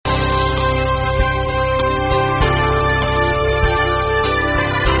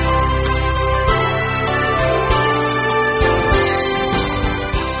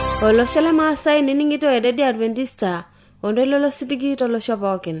olosho le Maasai nining'ito ededi Adventista ondololo siligi tolosho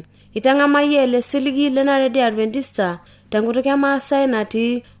pookin. Itang'amayie ele siligi lena ededi Adventista tenkutuk e Maasai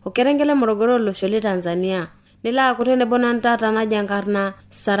natii orkerenket le Morogoro olosho le Tanzania. Nila akutene bonan tata naji enkarna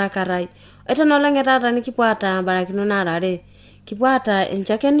Sara Karai. Eton oleng' tata nikipuo aata mbarakino narare. Kipuo aata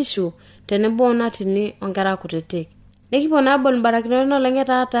enchakenisho tenebo natini onkera kutitik. Nikipuo nabol mbarakino oleng'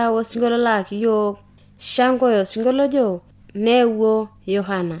 tata osingolo la kiyo shangoyo singolo jo newo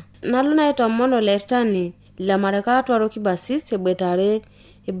Yohana. Nalo na itomono lertani la marekato aro kibasis ebetare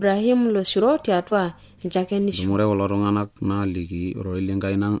Ibrahim Loshiro tiatwa enchakenisho. Mure kulo tung'anak naliki ororei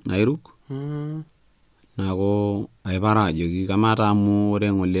Enkai nairuk. Nako aipara ajoki kamata amu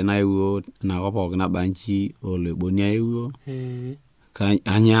ore ng'ole naewuo nakop pookin nabanji oloiboni aewuo.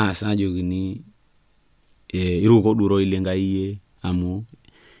 Kanyaas najokini iruko duo ororei Enkai amu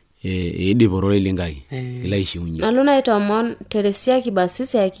idip ororei Enkai ila ishiunye. Nalo na itomon Teresia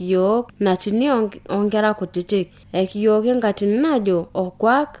kibasisi ya kiyok natini onkera kutitik. Kiyok enkatini najo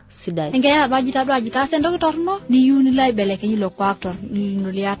okwak sidai. Engera bajita ajita entoki torno niyu nilo aibelekeny ilo kwak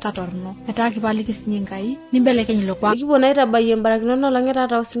torno liata torno. Metaa kipaliki sinye Enkai nibelekeny ilo kwak. Kipuo na itabayie mbarakinono oleng'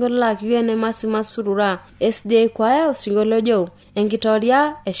 tata osingolo la kiyo ene Masimasurura SDA kwaya osingolo jo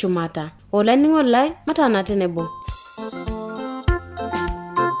enkitoria eshumata. Olainingo lai matana tenebo.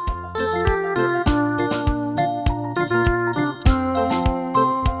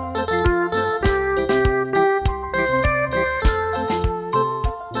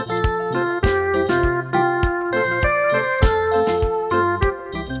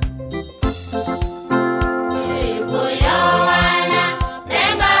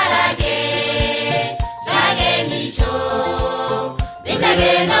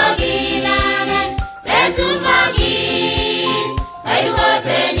 Magina,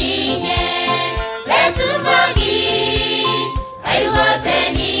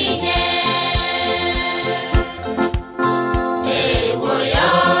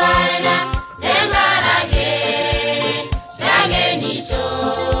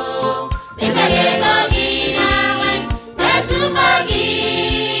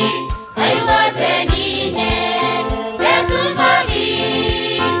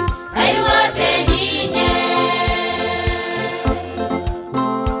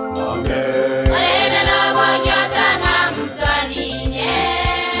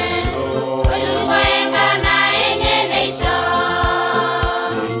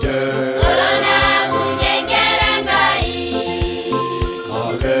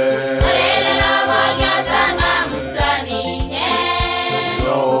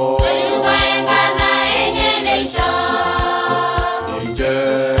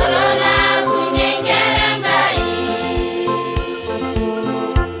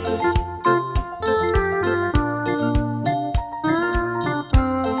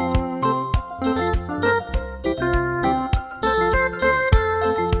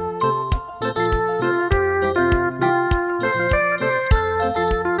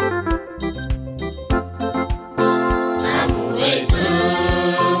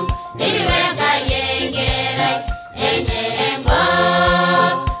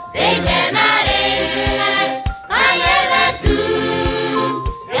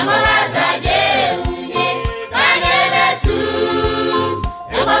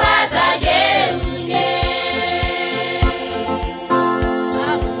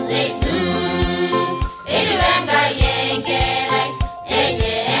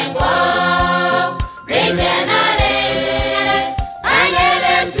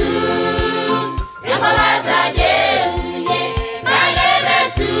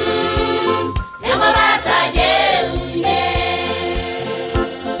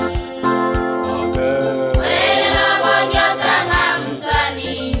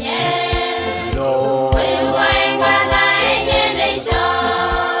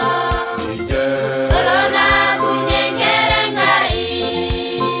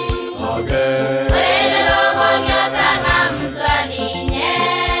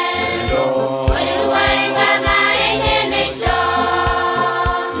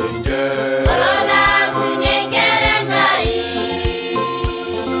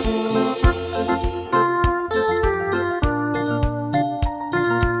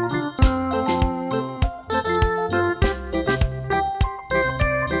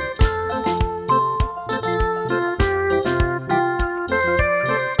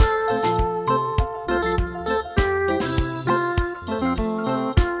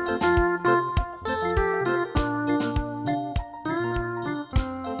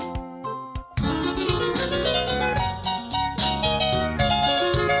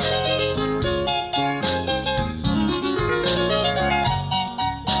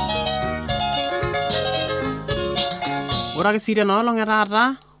 ore ake sii tenaolong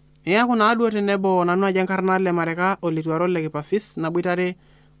etaata iyaku naaduo tenebo nanu ajo enkarna le Mareka olituaro le Kipasis naboitare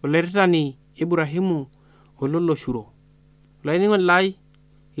olairitani Ibrahimu ololoshuro. Olainining'oni lai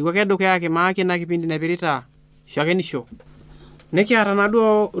kipuo ake dukuya kimaaki ena kipindi naipirita shakenisho. Nikiata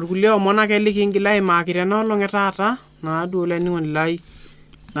naaduo irkulie omon ake likingil aimaaki tenaolong etaata naaduo olainining'oni lai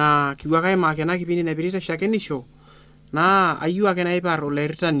naa kipuo ake aimaaki ena kipindi naipirita shakenisho naa ayieu ake naipar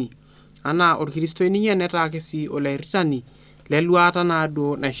olairitani anaa orkiristoi ninye netaa ake sii olairitani leluata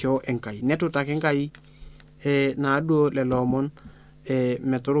naaduo naisho Enkai. Netutaki Enkai naaduo lelo omon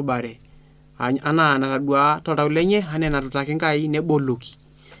meturubare anaa natadua toltau lenye anaa natutaki Enkai neboloki.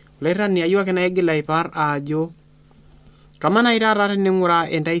 Olairitani ayieu ake naigil aipar ajo kama nai taata tening'uraa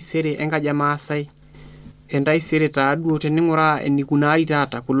entaisere enkaji emaasai, entaisere taaduo tening'uraa enikunari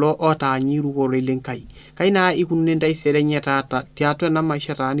taata kulo otaanyi irukore lenkai. Kai naa ikununo entaisere enye taata tiatua ena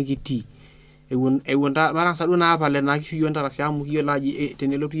maisha taa nikitii. Ewuon matang'asa duo naa apal ena kishui ontarasi amu kiyiolo ajo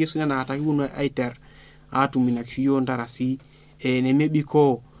tenelotu Yesu nenaata kiponu aiter aatum ina kishui ontarasi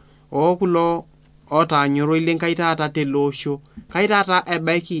nemebikoo okulo otaanyoro lenkai taata tele osho. Kai taata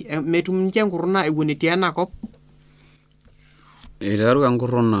ebaiki metum ninche enkuruna ewuon etii enakop. Iteru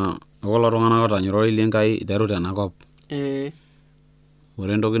enkuruna okulo tung'anak otaanyoro lenkai iteru tenakop.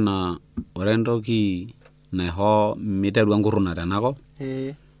 Ore entoki naisho miteru enkuruna tenakop.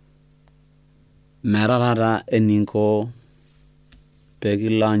 Meeta taata eninko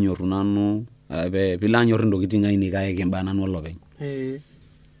pekilo anyorru nanu pilo anyorr intokiting ainei kake kimbaa nanu olopeny.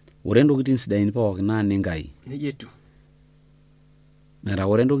 Ore ntokiting sidain pookin naa nenkai. Nejia etiu. Meeta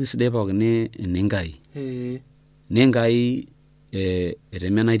ore entoki sidai pookin nenkai. Nenkai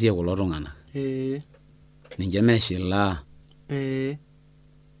etemenaitie kulo tung'anak. Ninche meshilaa.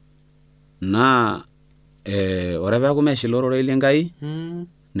 Naa ore peeku meshila ororei lenkai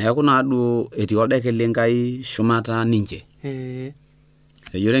neeku naaduo etii oldeke lenkai shumata ninche.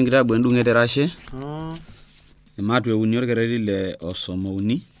 Ejo tenkitabu endung'et erashe Matthew 3 orkereri le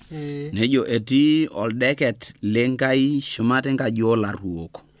 3 nejo etii oldeket lenkai shumata enkaji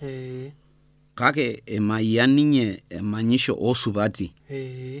olarruok. Kake emayian ninye emanyisho osupati.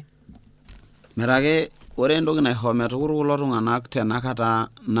 Merake ore entoki naisho metukuru kulo tung'anak tenakata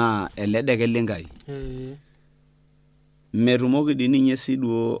naa ele deke lenkai. Metumoki dii ninye sii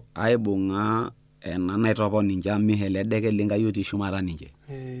duo aibung'a ena naitopon ninche amu ele deke lenkai otii shumata ninche.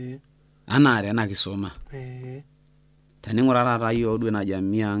 Anaa tena kisuma. Tening'uraa taata yiok duo ina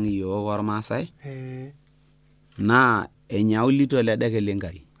jamii ang' yiok ormaasai naa enyaulito ele deke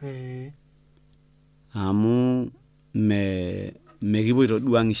lenkai. Amu mekipuoito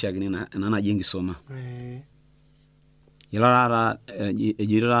duo ang'ishakino ena naji enkisuma. Yiolo taata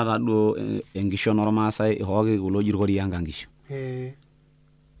ejito taata duo enkishon ormaasai ihooki kulo oji irkorianga nkishu.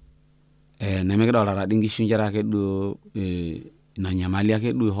 Nemikidolta taadi nkishu njere ake duo ina nyamali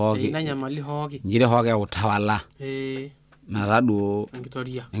ake duo ihooki. Ina nyamali ihooki. Njere ihooki utawala. Metaa duo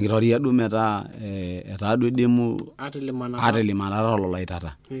enkitoria duo metaa etaa duo idimu atilimanata lolo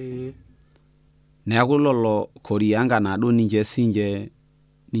aitata. Neeku lolo korianga naaduo ninche sinche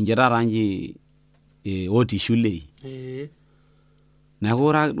ninche taata nji otii shulei. Neeku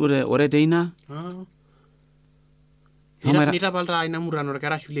ore teina nitapalta ina murano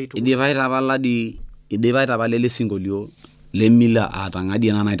orkera shulei tu. Idipa aitapala ele sinkolio lemila atang'adie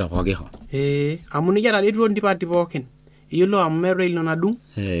ena naitopokiho. Amu nejia taadi etiu ntipati pookin. Iyiolo amu meeta ilo nadung'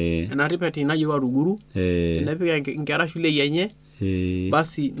 ena tipati nayieu atuguru nepik inkera shulei enye.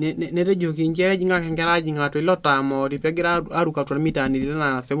 Basi netejoki njere ejing'aki inkera ajing' atua ilo taamori pegira aruk atua irmitaani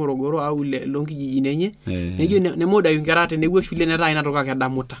tena Morogoro au lonkijijini enye. Nejo nemodayu inkera tenewuo shule netaa ina toki ake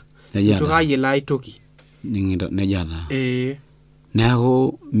edamuta. Itu ake ayiolo ai toki. Nejia taa.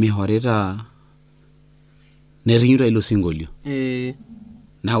 Neeku mihorita nerinyito ilo sinkolio.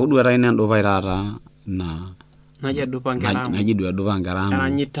 Neeku duo etaa ina endupai taata naji edupa nkera amu. Naji duo edupa nkera amu.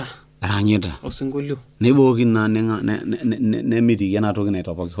 Eranyita. Osinkolio. Nibooki naa nemitiki ena toki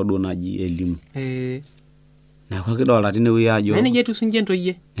naitopokisho duo naji elimu. Neeku kidolta tinewueji ajo. Nejia etiu sinche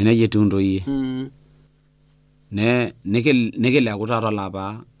ntoyie. Nejia etiu ntoyie. Nikileku taata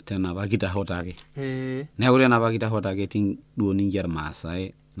olapa tenapa kitahoto ake. Neeku tenapa kitahoto ake etii duo ninche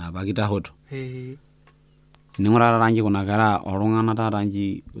irmaasai napa kitahoto. Ning'uraa taata nji kuna kera oltung'anak taata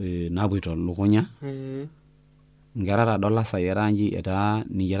nji napoito lukunya. Nkera tadolasai etaa nji etaa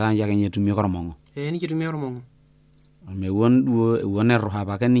ninche taata nji ake nye etumieki ormong'o. Ninche etumieki ormong'o. Ewuon errup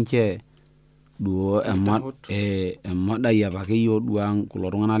apake ninche duo emodai apake yiok duo ang'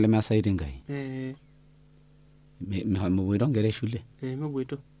 kulo tung'anak lemesaiti Enkai. Mepoito nkera eshule.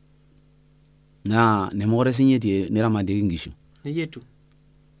 Mepoito. Naa nemekure sinye eramatieki nkishu. Nejia etiu.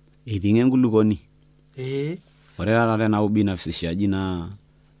 Etii ng'e enkulukuoni. ore taata tena ubinafsishaji naa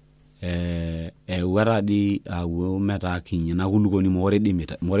eewua taadi aapuo metaa kinyi ena kulukoni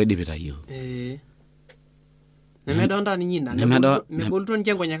mekure idipita yiok. Nemedolta ninye ina, megoluto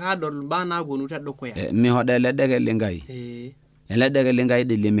ninche nkonyek aadol mbaa naaponu tedukuya. Miho doi ele deke lenkai. Ele deke lenkai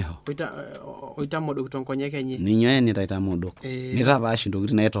doi lemiho. Oitamodokito nkonyek enye. Ninye oenita aitamodok. Nitapaash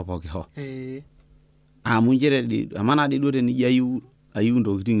intokitin naitopokiho. Amu njere amaa dii duo tenijo ayiu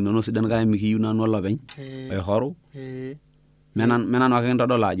intokitin inonok sidan kake mikiyieu nanu olopeny oihoru. Menanu ake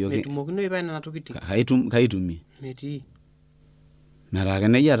kintodol ajo metumokinoyu pae nena tokitin. Kaitumie. Metii. Metaa ake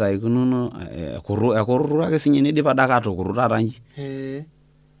nejia taa ikununo ekurru ake sinye nidipa ade atukurru taata nji.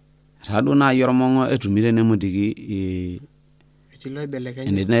 Taduo naaji ormong'o etumi tenemutiki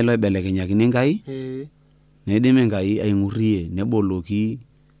enetii naaji loibelekenyakini Enkai neidim Enkai aing'urrie neboloki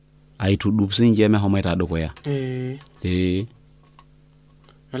aitudup sinche meshomoita dukuya.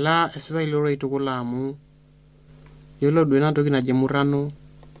 Ela esipa ilo itukul amu yiolo duo ena toki naji murrano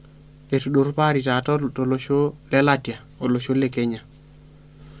etudorpari taata tolosho le Latia olosho le Kenya.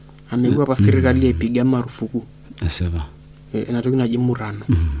 Amekuwa apa serikali aipiga marufuku. Esipa. Ena toki naji murrano.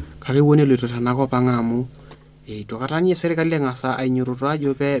 Kake ewuo eloito tenakop ang' amu eitu akata ninye serikali eng'asa ainyoroto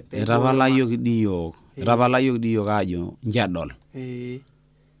ajo etapala yiok dii yiok ajo nche edol.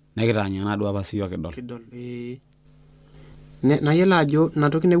 Nekitaanyana duo apa siyiok kidol. Nayiolo ajo ina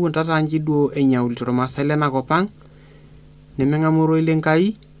toki nepuo taata nji duo einyaulito irmaasai lenakop ang' nemeng'amu oroi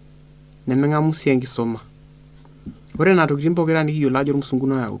lenkai nemeng'amu sii enkisoma. Ore nena tokitin pokira nikiyiolo ajo irmusungu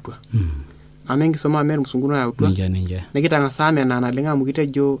oyautua. Amu enkisoma ame irmusungu oyautua. Ninche. Nikitang'asa amenaa naleng' amu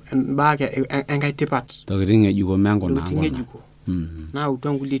kitejo mbaa enkai tipat. Ntokitin ng'ejuko menkuna. Ntokitin ng'ejuko.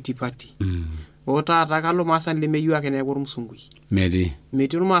 Naautua nkulie tipati. O taata kalo maasani lemeyieu ake neeku ormusungui. Metii.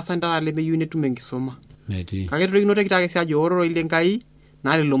 Metii irmaasani taata lemeyieu netum enkisoma. Metii. Kake etolokinote kitake sii ajo ore oroi lenkai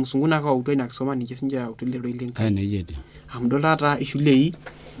naa lelo musungu naa oyautua ina kisoma ninche sinche oyautua lelo oroi lenkai. Nejia etiu. Amu idol taata ishulei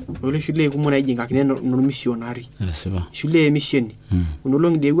ore shulei kumok naijingakini enormisionari. Esipa. Shulei emisheni.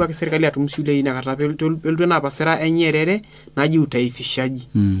 Unolong'i dii eewuo ake serikali atum shulei inakata pelotu ena pasera enye erere naji utaifishaji.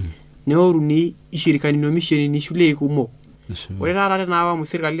 Neoruni ishirikani omisheni shulei kumok. Ore taata tena awamu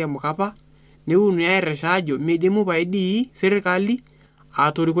serikali Mkapa neuni airesha ajo midimu paidi serikali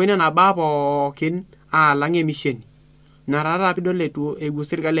atoriko nena baa pookin alang' emisheni. Ina taata pidol eewuo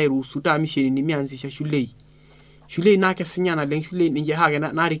serikali airuhusu taa misheni mianzisha shulei. Shulei naa kesinya naleng' shulei ninche hake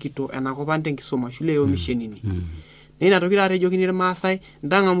narikito enakop ang' tenkisoma shulei omishenini. Nina toki taata ejokini irmaasai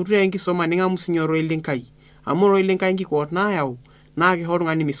ntang'amutu enkisoma ning'amu sinye oroi lenkai. Amu oroi lenkai nkikoot naayau naa kiho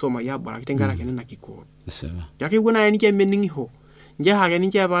oltung'ani misomai aboraki tenkaraki nena kikoot. Esipa. Kake epuo naaji ninche mening'isho. Nche hake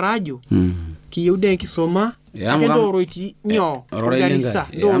ninche epara ajo kiyieu dee enkisoma kake ndooroiti nyoo organisa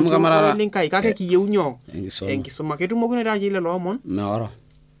ndooroiti oroi lenkai kake kiyieu nyoo enkisoma. Ketumokino taata lelo omon. Meoro.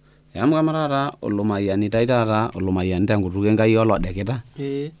 Amu kama taata olomayianitai taata olomayiani tenkutuk Enkai olodekita.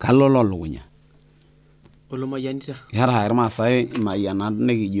 Kalo lolukunya. Olomayianita. Keeta irmaasai imayianat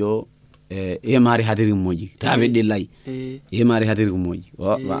nikijo eemari hati irkimojik. Taa pidilai. Eemari hati irkimojik.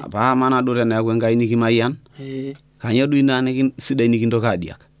 Paa maana duo teneeku Enkai nikimayian. Kanyoo duo ina sidai nikintoki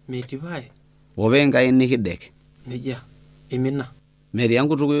adiak. Metii pae. Ope Enkai nikidek. Nejia. Imina. Metii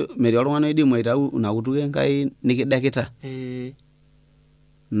oltung'ani oidimu aitau ina kutuk Enkai nikidekita.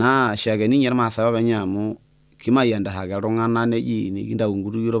 Naa shaake ninye irmaasai openy amu kimayian ake iltung'anak neji nikintau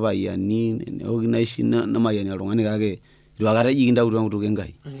nkutukie irpayiani neoki naishi nemayiani oltung'ani kake itu aikata eji kintautua nkutuk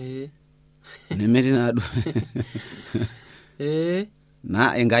Enkai. Nemetii naaduo.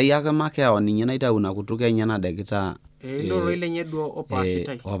 Naa Enkai ake makeon ninye naitau ina kutuk enye nadekita. Iloroi lenye duo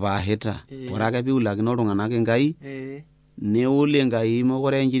opaashitai. Opaashita. Ore ake piulakino iltung'anak Enkai neuli Enkai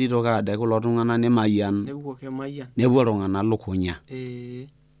mekure nche itoki adek kulo tung'anak nemayian. Nepuo iltung'anak lukunya.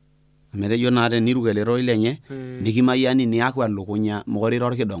 Metejo naa teniruko ele roi lenye nikimayiani niaku elukunya mekure ira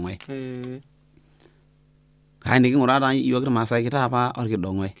orkidong'oe. Kake niking'uraa taa yiok irmaasai kitaa apa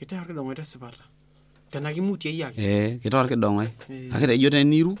orkidong'oe. Kitaa orkidong'oe tesipata. Tena kimutie ake. Kitaa orkidong'oe. Kake tejo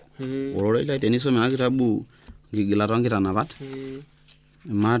teniru ororei lai tenisome ena kitabu Nkigilata onkitanapat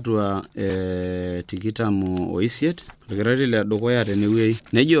ematua 28 orkereri le dukuya tenewuei.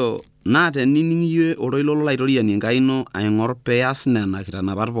 Nejo naa tenining' iyie oroi lolo laitoriani Enkai ino aing'or peas nena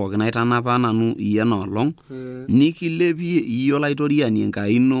kitanapat pookin naitanapa nanu iyie enoolong' nikilepie iyie olaitoriani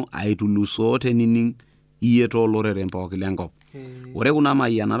Enkai ino aitulusoo tenining' iyie tooloreren pookin lenkop. Ore kuna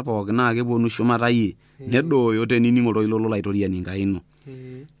mayianat pookin naa keponu shumata iyie nedooyo tenining' oroi lolo laitoriani Enkai ino.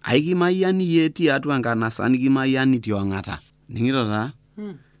 Aikimayian iyie tiatua enkanasa nikimayian tiong'ata. Ning'ito taa?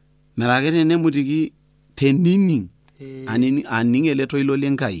 Metaa ake tenemutiki tenining' aning' ele toilo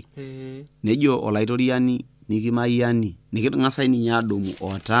lenkai. Nejo olaitoriani nikimayiani niking'asai ninye adumu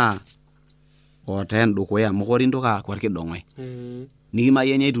otaa oteen dukuya mokori ntoki aaku orkidong'oe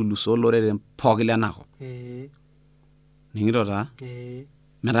nikimayian aitulusoo oloreren pooki lenakop ning'ito taa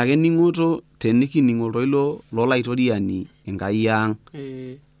metaa kening'oto tenikining' oltoilo lolaitoriani Enkai ang'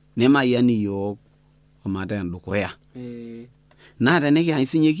 nemayian iyiok omateen dukuya naa tenikiany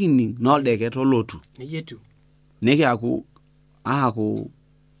sinye kining' noldeket olotu nikiaku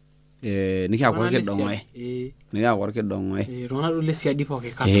orkidong'oe nikiaku orkidong'oe iltung'anak duo lesiadi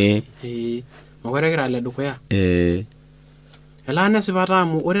pooki kata mokure kira le dukuya elaa nesipata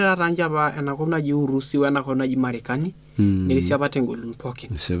amu ore taata nche apa enakop naji Urusi wenakop naji Marekani nerisi apa tengolon pookin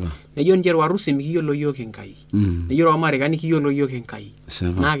nejo ninche Warusi mikiyiolo yiok Enkai nejo Marekani kiyiolo yiok Enkai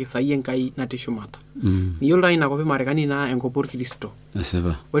naa kisai Enkai natii shumata niyiolo taa inakop Marekani naa enkop orkristo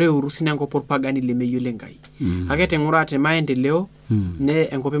ore Urusi naa enkop orpagani lemeyiolo Enkai kake teng'ura te maendeleo ne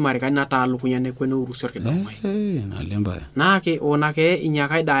enkop Marekani nataa lukunya nekwene Urusi orkidong'oe naake onake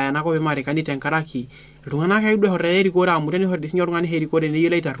inyakai daa enakop Marekani tenkaraki iltung'anak ake duo ehote erikore amu tenihore sinye oltung'ani erikore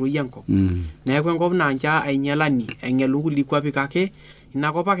neyiolo aitarruoi enkop neeku enkop naa ncha ainyalani eng'elu nkulie kwapi kake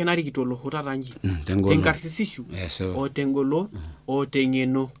inakop ake narikito olosho taata nji tenkarsisishu otengolon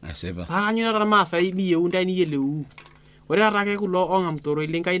oteng'eno kanyioo taata irmaasai miyieu ntae niyieleu ore taata ake kulo ong'amito ororei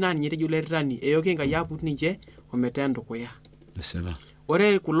lenkai naa ninye etejo olerritani eyoki Enkai aput ninche ometeen dukuya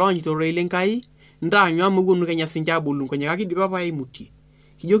ore kulo onyito ororei lenkai ntaanyu amu eponu Kenya sinche abulu nkonyek kake idipa apa aimutie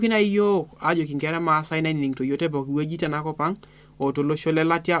kijoki nai yiok ajoki nkera Maasai naining'ito yiok te pooki wueji tenakop ang' otolosho le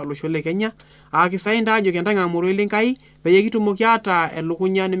Latia olosho le Kenya kisai ntaa ajoki entang'amu ororei lenkai peyie kitumoki ataa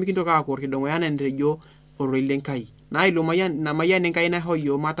elukunya nemikintoki aaku orkidong'oe enaa enetejo ororei lenkai naa ilo ina mayian Enkai naisho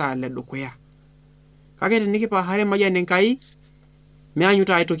yiok mataa le dukuya kake tenikipashare mayian Enkai meanyu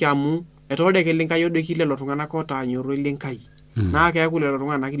taa aitoki amu etoodeke Enkai odoki lelo tung'anak otaanyu ororei lenkai naa keeku lelo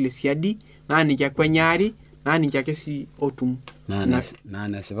tung'anak lesiadi naa ninche ekwenyaari naa ninche ake si otum naa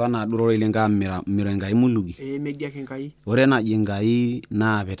nesipa naaduo ororei lenkai miro Enkai mulugi media ake Enkai ore naji Enkai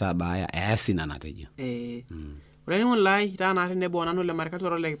naa pitabaya eas ina natejo ore ning'o lai taa naa tenebo nanu le Marekani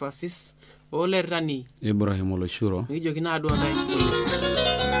oro le Kipasis olerritani Ibrahim Oloshuro nikijoki naa duo ntae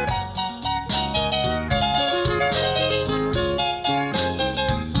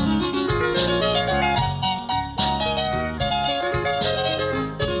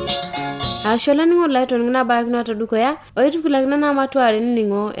ashe olainining'o lai toning'o nabarakino tedukuya oitukilakino naa matuare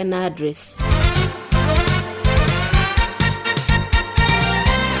nining'o ena address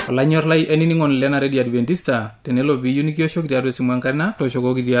Olanyor lai enining'on lena Radio Adventista tenelo piiyieu nikioshoki tiatua esimu enkarna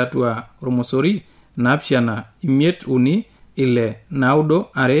tooshokoki tiatua ormosori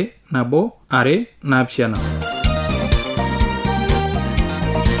 7536921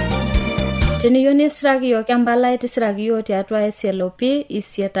 teniyieu nisiraki yiok empalai tisiraki yiok tiatua SLP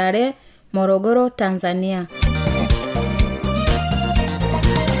 8 Morogoro, Tanzania.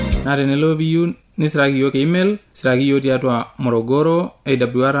 Na tenelo piiyieu nisiraki yiok email siraki yiok tiatua Morogoro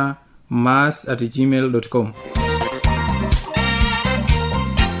awr@gmail.com.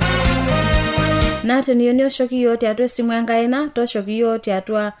 Na teniyieu nioshoki yiok tiatua esimu enkaina tooshoki yiok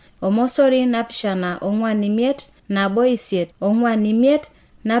tiatua omosori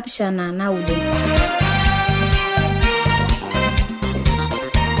 745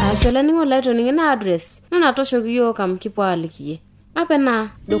 Ashola ningo laito ningina address nuna toshoki yiok am kipo alikiye mapena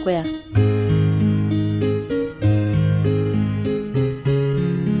dukuya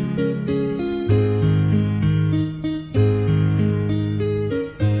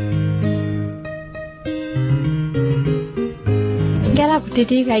Ngera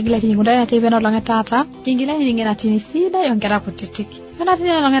kutitik aigila tinyingunda tebe no longa tata jingila ningena tinisida yongera kutitik ana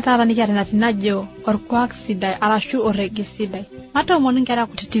tena longa tata nikiata tinajo orkwak sidai arashu orege sidai mata omoni ngera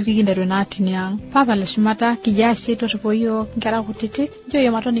kutitik kigindero natini yang papa leshmata kijashi totopoyo ngera kutitik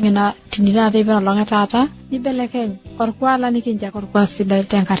joyo mato ningena tinina tebe no longa tata nibelekeny orkwala nikinja orkwak sidai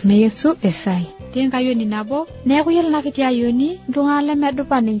tenkarne Yesu esai tenkayo ni nabo neeku yel nakiti ayoni ndungale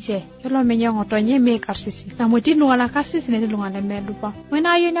medupa ninche yelo menyongo tonye me karsisi kamoti ndungala karsisi ne ndungale medupa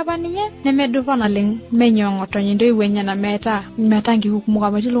wena ayoni abaninye ne medupa na ling menyongo tonye ndo iwenya na metangi hukumu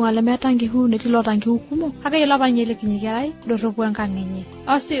kamoti ndungale metangi hu ne tilotangi hukumu aka yelo abanyele kinyigerai doropo enkangenye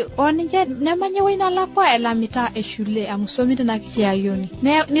osi oninje ne manye wena lakwa elamita eshule amusomi tena kiti ayoni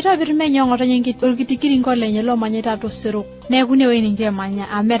ne nitobir menyongo tonye orkitikiri ngole nyelo manyeta to sero neeku inewueji ninche emanya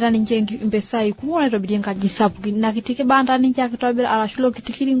amu meeta ninche impisai kumok naitobirie enkaji sapukin ina kiti kibanda ninche akitobir arashu ilo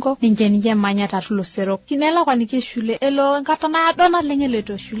kiti kiringo ninche emanya tatu ilo serok nelakwaniki shule elo enkata naado naleng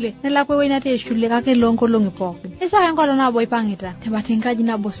eloito shule nelakwa ewueji natii shule kake elo nkolong'i pookin isaka enkolong nabo ipang'ita tebata enkaji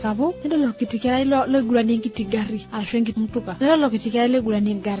nabo sapuk nedol orkiti kerai loiguranie enkiti gari arashu enkiti mutuka nedol orkiti kerai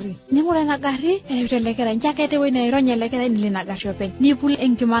loiguranie engari ning'ura ina gari ereuta ele kerai njo ake eeta ewueji naironya ele kerai nelo ina gari openy nipul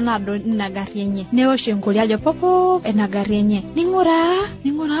enkima naado ina gari enye newosh enkori ajo popop ina gari enye ning'ura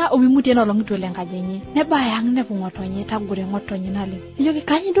omimutie enolong' itu elo enkaji enye nebaya ang' nepu ng'otonye tagore ng'otonye naleng nejoki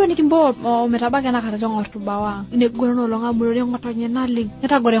kanyi duo nikimbo metabaki enakata teng'or tubawang negoro nolong' amurore ng'otonye naleng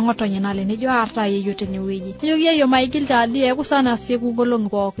netagore ng'otonye naleng nejo aarta yeyio tenewueji nejoki yeyio maigil taadii eeku sana sieku nkolong'i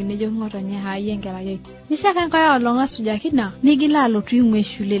pookin nejoki ng'otonye haayie enkerai nisaka enkae olong' asujaki ina nigil alotu ing'ua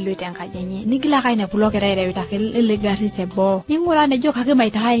shule eloito enkaji enye nigil ake ainepu ilo kerai ereuta ake ele gari teboo ning'ura nejo kake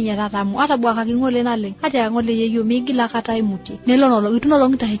maitahay ninye taata amu atabuakaki ng'ole naleng atiaka ng'ole yeyio miigil akata aimutie nelo nolong' itu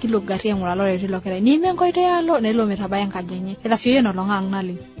nolong' itahiki ilo gari aing'ura loreuta ilo kerai niime enkoitoi alo nelo metabaya enkaji enye etasioyie enolong' ang'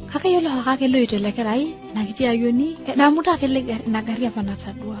 naleng kake yiolo kake eloito ele kerai ina kiti ayioni edamuta ake ina gari apa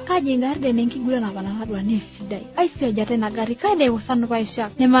natadua kaji engari dene enkiguran apa natadua neesidai aisiajata ina gari kaidaiwosanu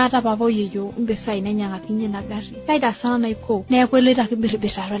paishak nemaata papa oyeyio impisai nainyang'akinye ina gari kaidasana naiko neeku eloito ake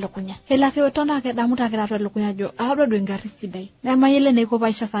biribir atua elukunya elo ake etona ake edamuta ake tatua elukunya ajo atadua duo engari sidai nemayiolo enaiko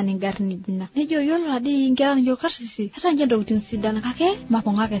paisha sana engari nijina nejo yiolo adii inkera nijo karsisi eeta ninche ntokitin sidan kake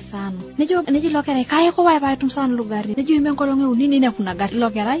mapong'ake sana nejo ilo kerai kaiko pae paatum sana ilo gari nejo ime enkolong' euni ninepu ina gari ilo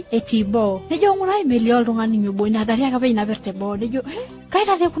kerai etii boo nejo ng'urai melio oltung'ani nyobo ina gari ake penye naperte boo nejo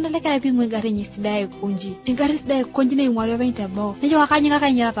kaitata ekuna ele kerai piing'ua engari enye sidai aikonji engari sidai aikonji neing'uari openy teboo nejo akanyikaka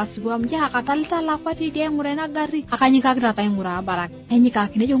ninye taata siku amu njo akatalita lakwa tidie aing'ura ina gari akanyikaki taata aing'uraa abaraki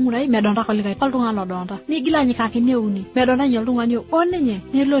nenyikaki nejo ng'urai medonta kolikae oltung'ani lodonta nigil anyikaki neuni medonta ninye oltung'ani obo ninye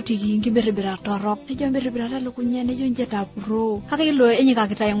nelotiki nkibiribira torok nejo mbiribirata elukunya nejo nche tapuroo kake yiolo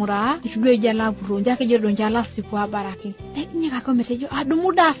enyikakita aing'uraa itu duo ejo alo apuroo njo ake ejo duo ncho alo asipu abaraki nenyikaki ometejo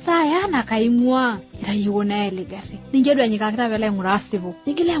adumu dasaya nakaing'ua itayiewuo naa ele gari ninche duo enyikakita peelo aing'uraa asipu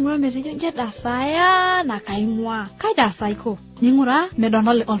nigil aing'uraa ometejo nche dasaya nakaing'ua kaidasaiko ning'ura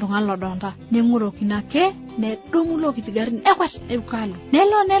medonta oltung'ani lodonta ning'urokino ake nedumu ilo kiti gari ekwet eukalo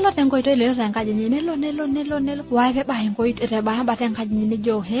nelo tenkoitoi eloito tenkaji enye nelo wae pebaya enkoitoi etebaya bata enkaji enye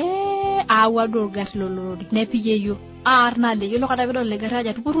nejo aawa duo orgari lolorori nepiyeyio aar nale yiolo kata pedol ele gari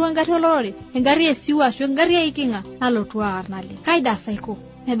ajo tupurua engari olorori engari esiwa ashu engari eiking'a nalotu aar nale kaidasaiko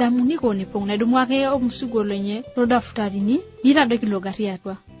nedamuni konipong nedumu ake omusigo lenye lodafutarini nitadoiki ilo gari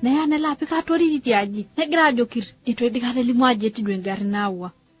atua neya nelo apik atua tiaji negira ajokir itu edikata elimu ajo etii duo engari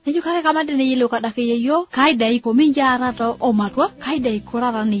naawa nejo kake kamade neyiolou kadake yeyio kaidaiko minjo aarata omatua kaidaiko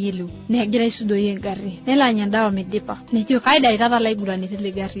taata neyiolou negira aisudoi engari nelo anya endawa midipa nejo kaidai taata laiguranita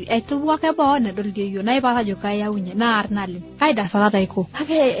ele gari aitubu ake boo nedol yeyio naipata ajo kayaunye naar naleng kaidasa taata aiko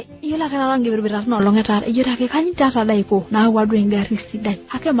kake yiolo ake taata nkibiribirata nolong' etaata ejo take kanyi taata daiko naawa duo engari sidai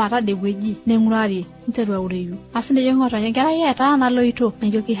kake matade ewueji neing'urarie nteru aureyu asi nejo ng'otonye enkerai etaa naloito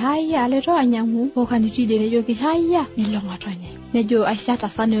nejoki haya aloito anyang'u okanitu idie nejoki haya nelo ng'otonye nejo aishata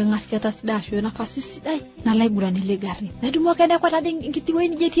sana eng'asiata sidai ashu nafasi sidai nalo aiguran ele gari nedumu ake nekwet ade enkiti wueji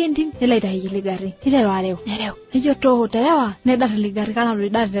nijo etii entim nelo aitayu ele gari niteru areu nejo toho terewa nedar ele gari kanalo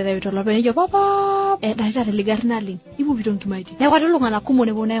idar tereuta olopeny nejo popop edarita ele gari naleng ipupito nkimaitie neeku ate iltung'anak kumok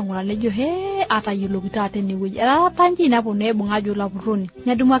neponu aing'ura nejo atayioloki taata enewueji etata nji neponu aibung' ajo lapurroni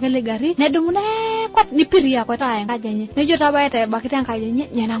nedumu ake ele gari nedumu nekwet nipiri akwet aya enkaji enye nejo tabaya ebakita enkaji enye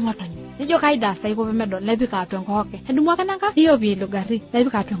nyena ng'otonye nejo kaidasa iko pemedol nepik atua enkooke nedumu ake nanka niyopie ilo gari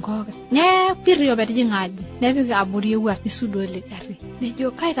nepik atua enkooke nepiri opetijing'a aji nepik abori ewuat nisudo ele gari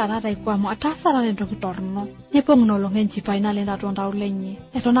nejo kaitata taiko amu ataasa taata entoki torrono nepong' nolong' enchipai naleng tatua oltau lenye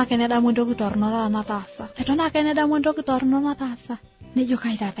eton ake nedamu entoki torrono taata nataasa eton ake nedamu entoki torrono nataasa nejo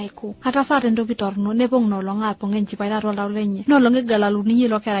kaitata aiko ataasa entoki torrono nepong' nolong' apong' enchipai tatua oltau lenye nolong' egalalu ninye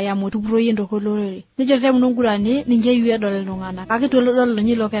ilo kerai amu etupuroyie entoki olorere nejo temuno ngurani ninche eyieu edol iltung'anak kake itu edol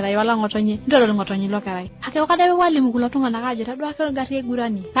ninye ilo kerai wala ng'otonye itu edol ng'otonye ilo kerai kake wakade walimu kulo tung'anak ajo taduake orgari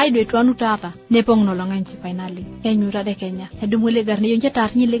egurani kaido etu anu taata nepong' nolong' enchipai naleng enyu tadekenya nedumu ele gari nejo nche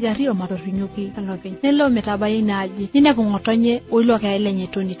taarnye ele gari omatorinyoki olopeny nelo metabaya ina aji ninepu ng'otonye oilo kerai lenye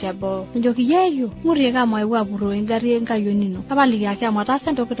etoni teboo nejoki yeyio ng'urieki amu aewuo apuroo engari enkayioni ino tapaliki ake amu ataasa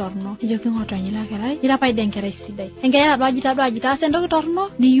entoki torno nijoki ng'otonye ilo kerai ira paida enkerai sidai enkerai tadua aji taasa entoki torno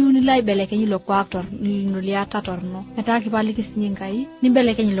niyieu nilo aibelekeny ilo kuak torno liata torno metaa kipaliki sinye Enkai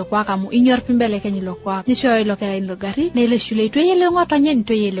nimbelekeny ilo kuak amu inyor pimbelekeny ilo kuak nishooyo ilo kerai ilo gari na ile shule itu eyiolou ng'otonye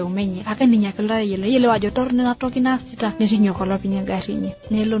nitu eyiolou menye kake ninye ake ilo eyiolou ajo torno ina toki naasita netinyo kolopeny engari enye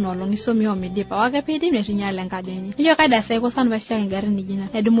nelo nolong isomi omidipa wake piidip netinyo alo enkaji enye nijo kaida sa iko sana peshiaki engari nijina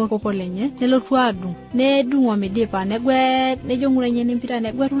nedumu orpopo lenye nelotu adung nedung omidipa negwet nejo ng'urenye nempira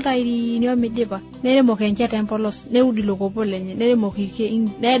negwetu iltairini omidipa neremoki encheta empolos neud ilo kopo lenye neremoki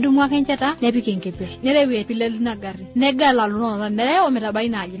nedumu ake encheta nepik enkepir nerewie pilel ina gari negalalu nono nerewo metabai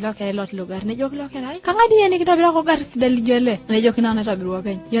ina aji ilo kerai lotilo gari nejoki ilo kerai kang'adi yie nikitobira ko gari sidai lijo ele nejoki nanu naitobiru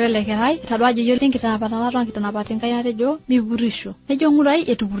openy yiolo ele kerai etadua ajo yiolo enkitanapata Enkai natejo mipurisho nejo ng'urai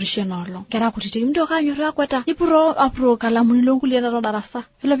etupurishe noolong kera kutitik mitoki anyorraa akweta nipuro kalamuni lonkulie nato darasa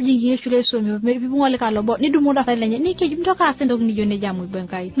yiolo pijing shule isomi pibung olikae lobo nidumu daftari lenye nikeju mitoki aas entoki nijo neja amu ibo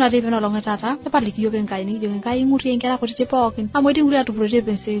Enkai nate penolong taata nepaliki yiok Enkai nikijoki Enkai ng'urie nkera kutitik pookin amu etii nkulie atupuroitie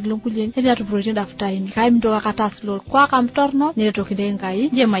penseli lonkulie netii atupuroitie daftarini Kai mitoki akata aas ilo kuak amu torno neretoki dee Enkai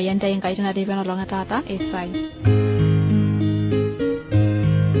njo emayian ntae Enkai tenate penolong taata esai.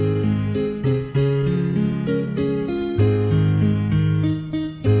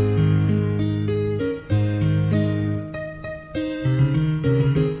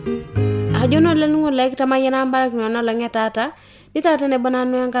 Ajono lenungo like tamayana ambarak nona lange tata ni tata ne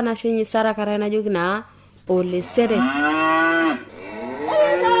bananu yankana shinyi sara karena jogina ole sere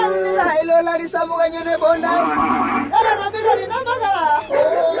Hello lari sabu kanyene bonda ala rabira ni namagala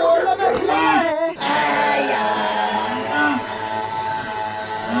la mekile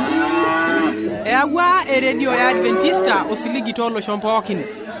eawa eredio ya Adventista osiligi tolo shompookin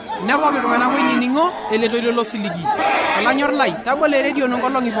nepoki tung'anak oinining'o eletoilo losiligi olanyor lai tabolo eredio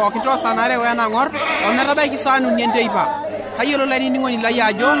nonkolong'i pookin toosanare wenang'or ometabaiki saa uni enteipa tayiolo lainining'oni lai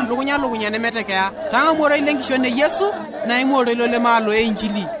ajo lukunya nemetekeya tang'amu oroi lenkishon e Yesu naimu oroi lemaalo e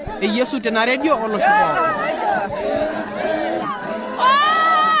Injili e Yesu tena redio olosho pookin.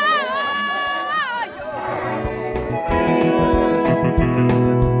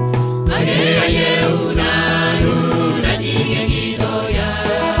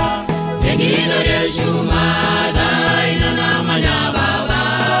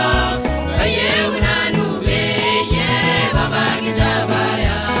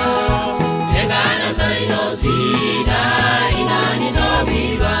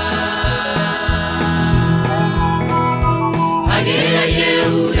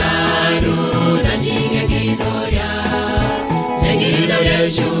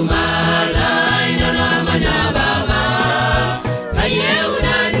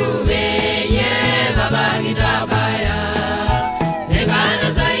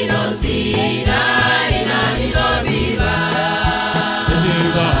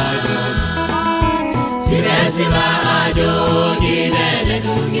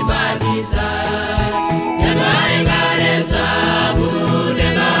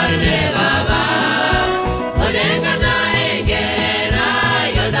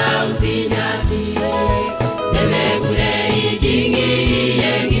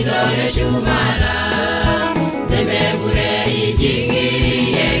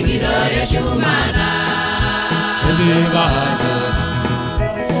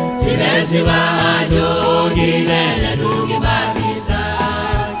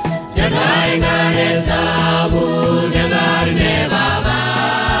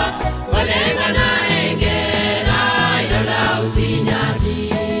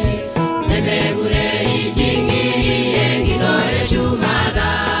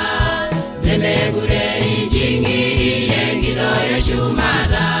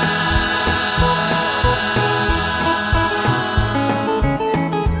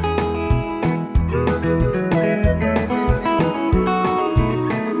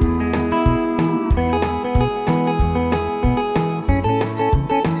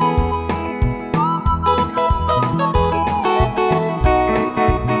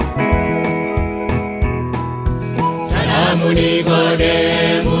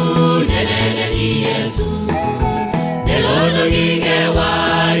 Yesu, Nelono gige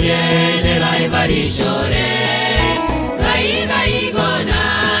waye, Nelai barisho